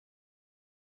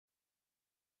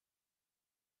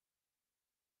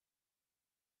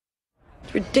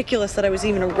It's ridiculous that I was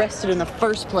even arrested in the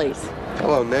first place.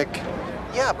 Hello, Nick.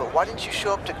 Yeah, but why didn't you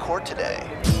show up to court today?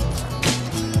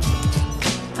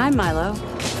 Hi, Milo.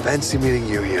 Fancy meeting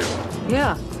you here.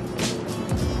 Yeah.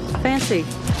 Fancy.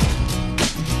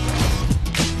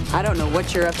 I don't know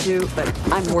what you're up to, but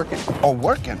I'm working. Oh,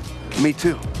 working? Me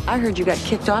too. I heard you got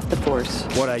kicked off the force.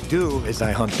 What I do is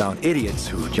I hunt down idiots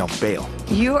who jump bail.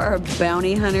 You are a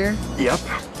bounty hunter? Yep.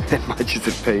 As much as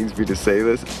it pains me to say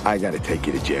this, I gotta take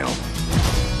you to jail.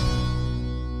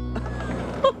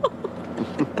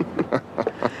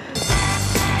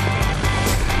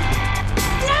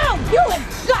 No! You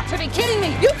have got to be kidding me!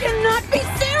 You cannot be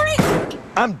serious!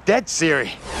 I'm dead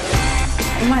serious.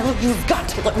 Milo, you've got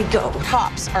to let me go.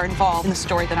 Cops are involved in the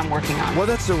story that I'm working on. Well,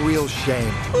 that's a real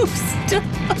shame. Oops.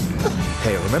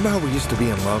 Hey, remember how we used to be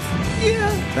in love? Yeah.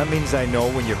 That means I know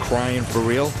when you're crying for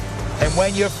real and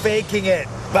when you're faking it.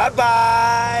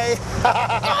 Bye-bye.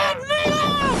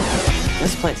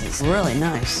 This place is really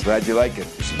nice. Glad you like it.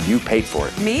 You paid for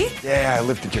it. Me? Yeah, I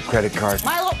lifted your credit card.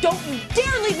 Milo, don't you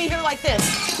dare leave me here like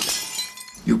this!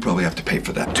 You probably have to pay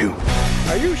for that, too.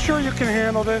 Are you sure you can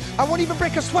handle this? I won't even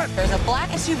break a sweat. There's a black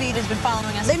SUV that's been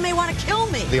following us. They may want to kill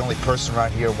me. The only person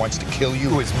around here who wants to kill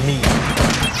you is me.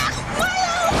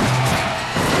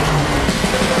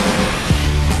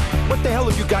 What the hell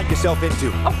have you got yourself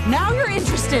into? Oh, now you're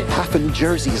interested. Half of New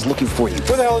Jersey is looking for you.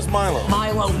 Where the hell is Milo?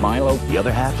 Milo, the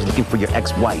other half is looking for your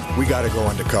ex-wife. We gotta go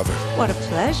undercover. What a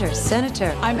pleasure,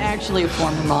 Senator. I'm actually a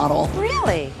former model.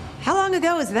 Really? How long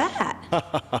ago was that?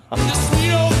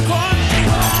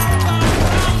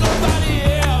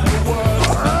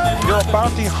 You're a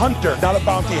bounty hunter, not a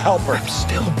bounty helper. I'm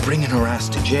still bringing her ass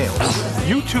to jail.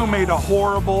 You two made a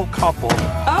horrible couple,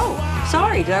 Oh,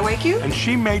 sorry. Did I wake you? and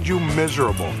she made you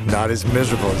miserable. Not as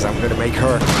miserable as I'm gonna make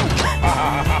her.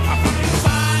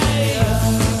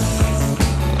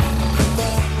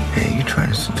 Hey, you trying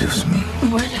to seduce me?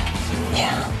 What?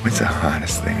 Yeah. What's the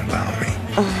hottest thing about me?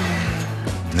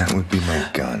 That would be my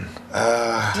gun.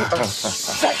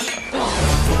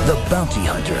 The bounty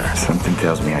hunter. Something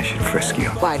tells me I should frisk you.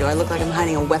 Why, do I look like I'm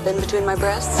hiding a weapon between my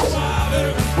breasts?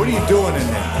 What are you doing in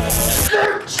there?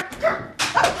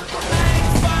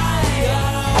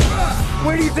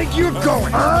 Where do you think you're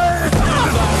going?